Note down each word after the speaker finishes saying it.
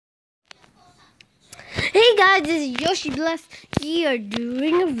guys, this is Yoshi Bless. We are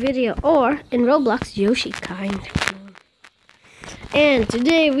doing a video, or in Roblox, Yoshi kind. And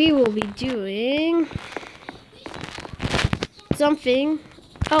today we will be doing something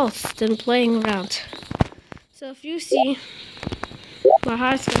else than playing around. So if you see, my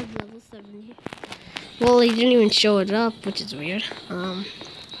high score is level 70. Well, he didn't even show it up, which is weird.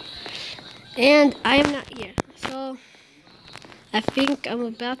 And I am not here. So I think I'm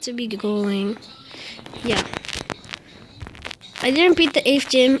about to be going. Yeah. I didn't beat the 8th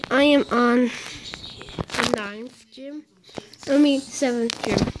gym. I am on the 9th gym. 7th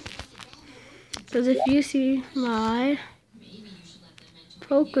gym. Because if you see my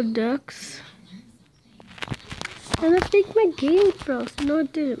Pokedex, and I think my game froze. No,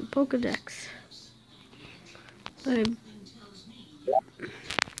 it didn't. Pokedex.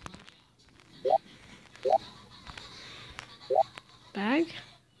 Bag?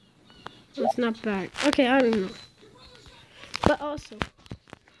 No, it's not bag. Okay, I don't know. But also,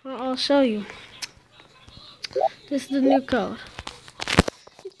 I'll show you. This is the new code.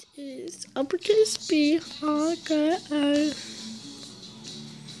 It is uppercase B, R-K-A.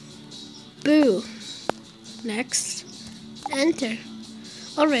 Boo. Next. Enter.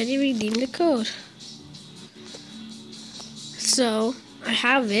 Already redeemed the code. So, I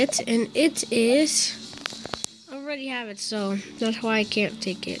have it, and it is... I already have it, so that's why I can't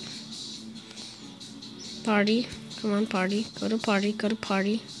take it. Party. Come on, party. Go to party. Go to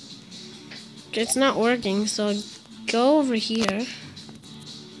party. It's not working, so go over here.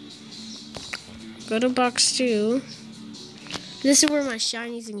 Go to box 2. This is where my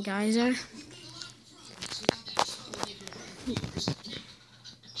shinies and guys are.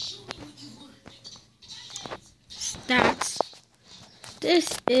 Stats.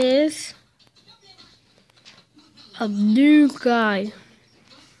 This is a new guy.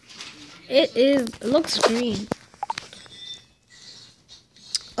 It looks green.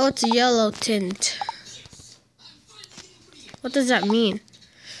 Oh, it's a yellow tint. What does that mean?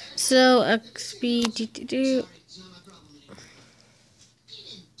 So, XP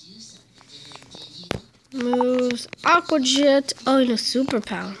moves Aqua Jet. Oh, and a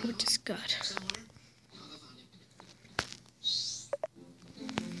superpower, which is good.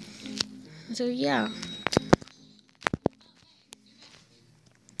 So, yeah.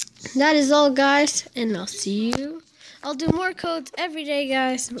 That is all, guys, and I'll see you. I'll do more codes every day,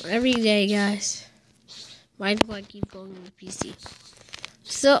 guys. Every day, guys. Why do I keep going on the PC?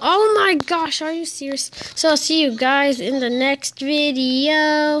 So, oh my gosh, are you serious? So, I'll see you guys in the next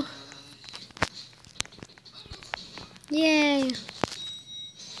video. Yay.